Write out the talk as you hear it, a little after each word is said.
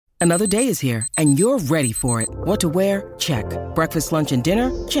Another day is here, and you're ready for it. What to wear? Check. Breakfast, lunch, and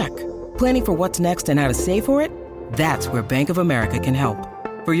dinner? Check. Planning for what's next and how to save for it? That's where Bank of America can help.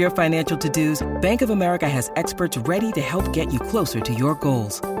 For your financial to-dos, Bank of America has experts ready to help get you closer to your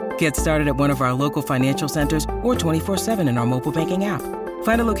goals. Get started at one of our local financial centers or 24/7 in our mobile banking app.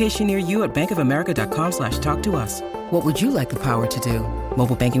 Find a location near you at bankofamerica.com/talktous. What would you like the power to do?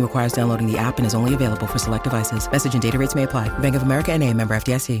 Mobile banking requires downloading the app and is only available for select devices. Message and data rates may apply. Bank of America N.A., member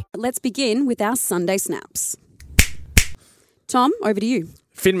FDIC. Let's begin with our Sunday snaps. Tom, over to you.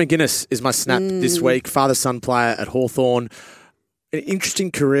 Finn McGuinness is my snap this week. Father-son player at Hawthorn. An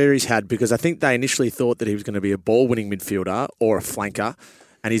interesting career he's had because I think they initially thought that he was going to be a ball-winning midfielder or a flanker,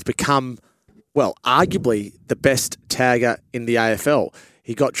 and he's become, well, arguably the best tagger in the AFL.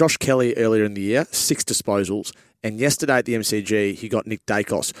 He got Josh Kelly earlier in the year, 6 disposals, and yesterday at the MCG, he got Nick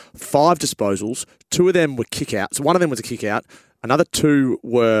Dacos, 5 disposals. 2 of them were kick-outs. One of them was a kick-out. Another 2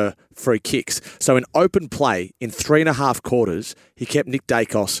 were free kicks. So in open play, in 3.5 quarters, he kept Nick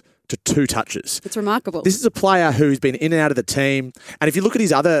Dacos to 2 touches. It's remarkable. This is a player who's been in and out of the team. And if you look at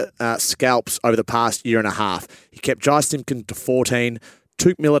his other scalps over the past year and a half, he kept Jai Simpkin to 14,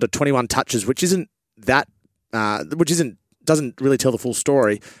 Tuke Miller to 21 touches, doesn't really tell the full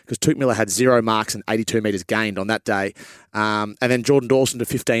story because Tuke Miller had 0 marks and 82 metres gained on that day. And then Jordan Dawson to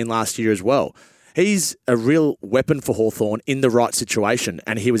 15 last year as well. He's a real weapon for Hawthorn in the right situation,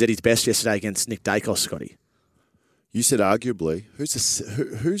 and he was at his best yesterday against Nick Dacos, Scotty. You said arguably.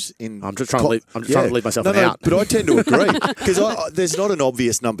 Who's in? I'm just trying to leave myself out. But I tend to agree because there's not an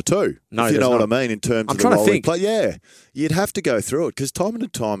obvious number 2. No, if you know not. what I mean in terms I'm of the trying to role think. play. Yeah, you'd have to go through it because time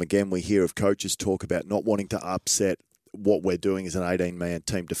and time again we hear of coaches talk about not wanting to upset what we're doing as an 18-man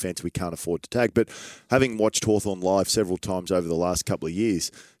team defence. We can't afford to tag. But having watched Hawthorn live several times over the last couple of years,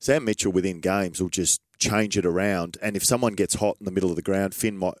 Sam Mitchell within games will just change it around. And if someone gets hot in the middle of the ground,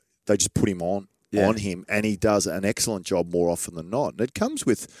 they just put him on him, and he does an excellent job more often than not. And it comes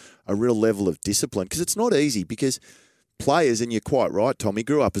with a real level of discipline because it's not easy because players, and you're quite right, Tom, he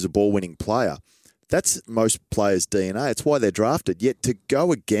grew up as a ball-winning player. That's most players' DNA. It's why they're drafted. Yet to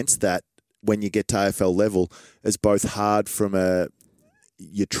go against that when you get to AFL level is both hard from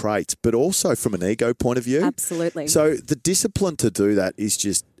your traits, but also from an ego point of view. Absolutely. So the discipline to do that is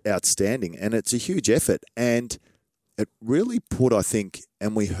just outstanding, and it's a huge effort. And it really put, I think,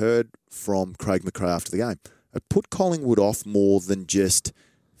 and we heard from Craig McRae after the game, it put Collingwood off more than just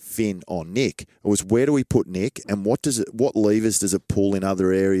Finn on Nick. It was where do we put Nick, and what levers does it pull in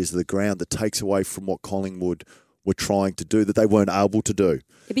other areas of the ground that takes away from what Collingwood were trying to do that they weren't able to do.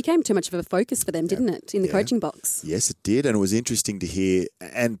 It became too much of a focus for them, didn't it, in the coaching box? Yes, it did, and it was interesting to hear,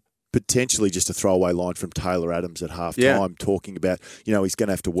 and potentially just a throwaway line from Taylor Adams at halftime talking about, he's going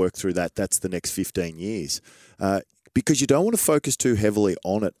to have to work through that. That's the next 15 years. Because you don't want to focus too heavily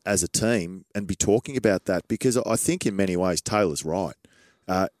on it as a team and be talking about that because I think in many ways Taylor's right.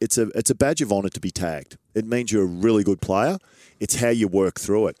 It's a badge of honour to be tagged. It means you're a really good player. It's how you work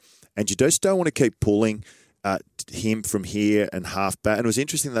through it. And you just don't want to keep pulling him from here and half back. And it was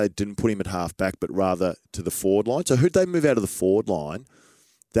interesting they didn't put him at half back, but rather to the forward line. So who'd they move out of the forward line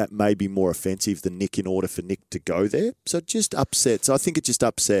that may be more offensive than Nick in order for Nick to go there? So it just upset. So I think it just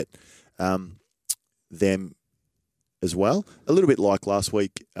upset them as well. A little bit like last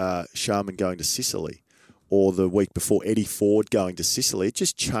week, Sharman going to Sicily, or the week before, Eddie Ford going to Sicily. It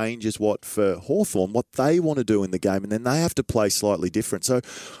just changes for Hawthorn, what they want to do in the game, and then they have to play slightly different. So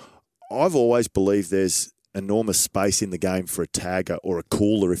I've always believed there's enormous space in the game for a tagger or a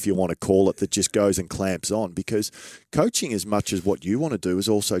cooler, if you want to call it, that just goes and clamps on, because coaching, as much as what you want to do, is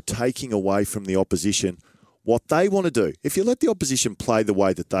also taking away from the opposition what they want to do. If you let the opposition play the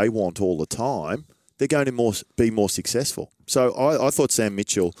way that they want all the time, they're going to be more successful. So I thought Sam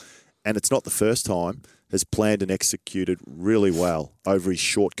Mitchell, and it's not the first time, has planned and executed really well over his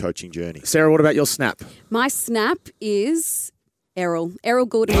short coaching journey. Sarah, what about your snap? My snap is Errol. Errol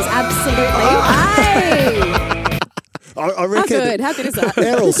Gordon was absolutely... I reckon... How good is that?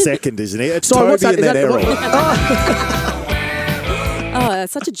 Errol's second, isn't he? It's Toby and then Errol. Oh,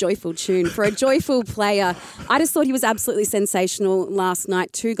 such a joyful tune. For a joyful player, I just thought he was absolutely sensational last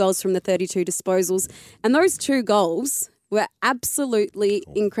night. 2 goals from the 32 disposals. And those 2 goals were absolutely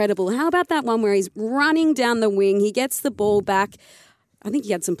incredible. How about that one where he's running down the wing, he gets the ball back. I think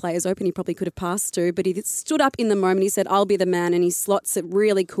he had some players open he probably could have passed to, but he stood up in the moment. He said, I'll be the man, and he slots it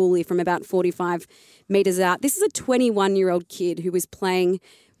really coolly from about 45 metres out. This is a 21-year-old kid who is playing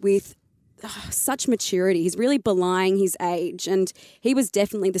with such maturity. He's really belying his age, and he was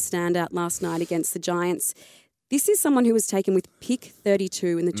definitely the standout last night against the Giants. This is someone who was taken with pick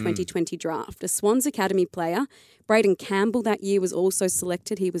 32 in the 2020 draft, a Swans Academy player, Braden Campbell that year was also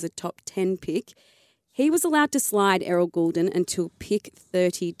selected. He was a top 10 pick. He was allowed to slide Errol Goulden until pick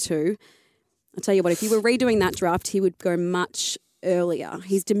 32. I'll tell you what, if you were redoing that draft, he would go much earlier.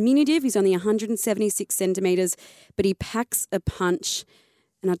 He's diminutive. He's only 176 centimetres, but he packs a punch.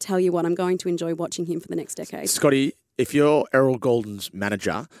 And I'll tell you what, I'm going to enjoy watching him for the next decade. Scotty, if you're Errol Goulden's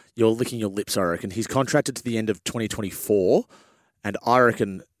manager, you're licking your lips, I reckon. He's contracted to the end of 2024, and I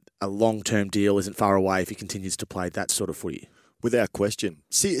reckon a long-term deal isn't far away if he continues to play that sort of footy. Without question.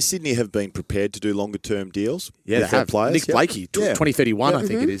 Sydney have been prepared to do longer-term deals. Yeah, they have. Players. Nick Blakey, 2031, I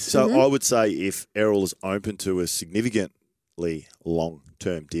think it is. So I would say if Errol is open to a significantly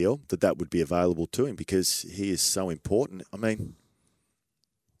long-term deal, that would be available to him because he is so important. I mean,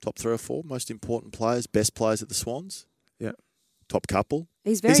 top 3 or 4 most important players, best players at the Swans. Yeah. Top couple.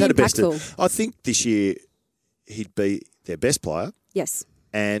 He's very had impactful. I think this year he'd be their best player. Yes.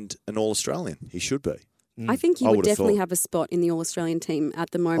 And an All-Australian. He should be. I think he would definitely have a spot in the All-Australian team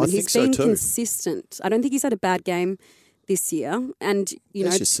at the moment. He's been consistent. I don't think he's had a bad game this year. And,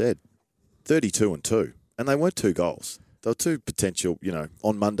 As you said, 32-2. And they weren't 2 goals. They were 2 potential,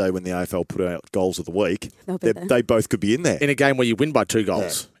 on Monday when the AFL put out goals of the week, they both could be in there. In a game where you win by 2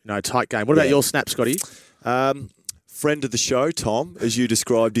 goals. Tight game. What about your snap, Scotty? Friend of the show, Tom, as you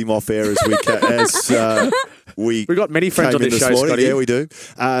described him off air We've got many friends on this show, morning. Scotty. Yeah, we do.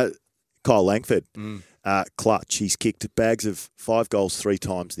 Kyle Langford, clutch. He's kicked bags of 5 goals 3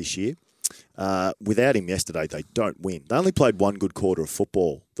 times this year. Without him yesterday, they don't win. They only played 1 good quarter of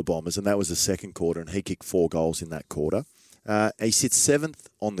football, the Bombers, and that was the second quarter, and he kicked 4 goals in that quarter. He sits 7th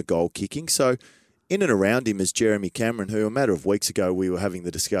on the goal kicking. So in and around him is Jeremy Cameron, who a matter of weeks ago we were having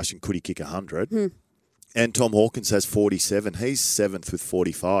the discussion, could he kick 100? And Tom Hawkins has 47. He's 7th with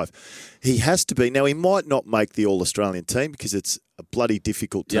 45. He has to be. Now, he might not make the All-Australian team because it's a bloody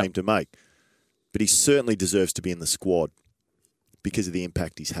difficult team to make. But he certainly deserves to be in the squad because of the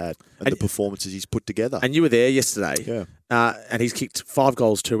impact he's had and the performances he's put together. And you were there yesterday. Yeah. And he's kicked 5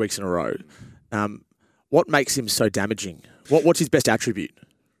 goals 2 weeks in a row. What makes him so damaging? What's his best attribute?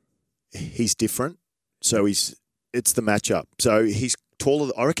 He's different. So it's the matchup. So he's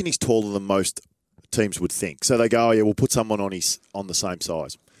taller. I reckon he's taller than most teams would think. So they go, we'll put someone on the same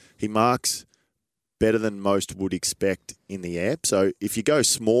size. He marks better than most would expect in the air. So if you go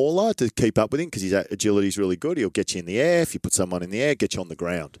smaller to keep up with him, because his agility is really good, he'll get you in the air. If you put someone in the air, get you on the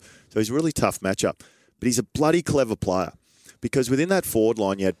ground. So he's a really tough matchup. But he's a bloody clever player because within that forward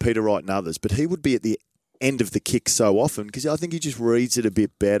line, you had Peter Wright and others, but he would be at the end of the kick so often because I think he just reads it a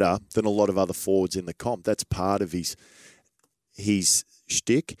bit better than a lot of other forwards in the comp. That's part of his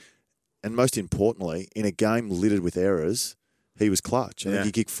shtick. And most importantly, in a game littered with errors, he was clutch. I think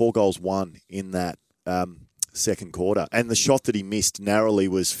he kicked 4 goals 1 in that second quarter. And the shot that he missed narrowly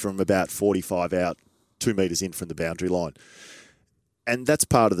was from about 45 out, 2 metres in from the boundary line. And that's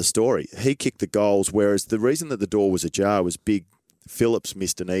part of the story. He kicked the goals, whereas the reason that the door was ajar was Big Phillips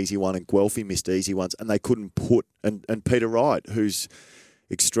missed an easy one and Guelphy missed easy ones, and they couldn't put... And Peter Wright, who's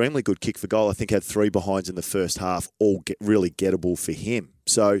extremely good kick for goal, I think had 3 behinds in the first half, all really gettable for him.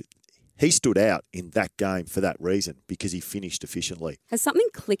 So... he stood out in that game for that reason because he finished efficiently. Has something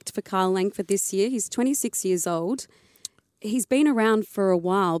clicked for Kyle Langford this year? He's 26 years old. He's been around for a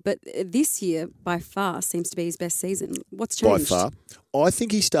while, but this year, by far, seems to be his best season. What's changed? By far. I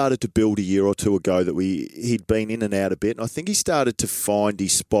think he started to build a year or 2 ago that he'd been in and out a bit, and I think he started to find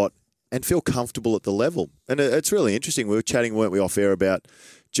his spot and feel comfortable at the level. And it's really interesting. We were chatting, weren't we, off air about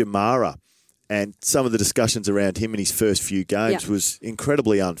Jamara. And some of the discussions around him in his first few games was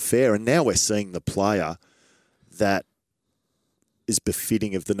incredibly unfair. And now we're seeing the player that is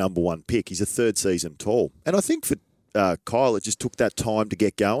befitting of the number 1 pick. He's a 3rd season tall. And I think for Kyle, it just took that time to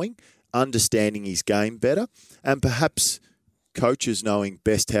get going, understanding his game better, and perhaps coaches knowing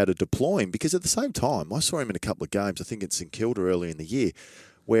best how to deploy him. Because at the same time, I saw him in a couple of games, I think in St Kilda earlier in the year,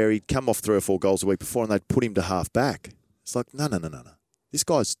 where he'd come off 3 or 4 goals a week before and they'd put him to half back. It's like, no. This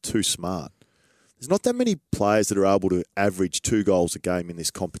guy's too smart. There's not that many players that are able to average 2 goals a game in this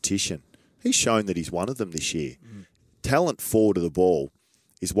competition. He's shown that he's one of them this year. Talent forward of the ball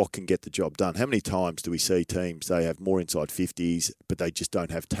is what can get the job done. How many times do we see teams, they have more inside 50s, but they just don't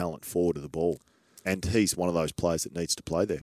have talent forward of the ball? And he's one of those players that needs to play there.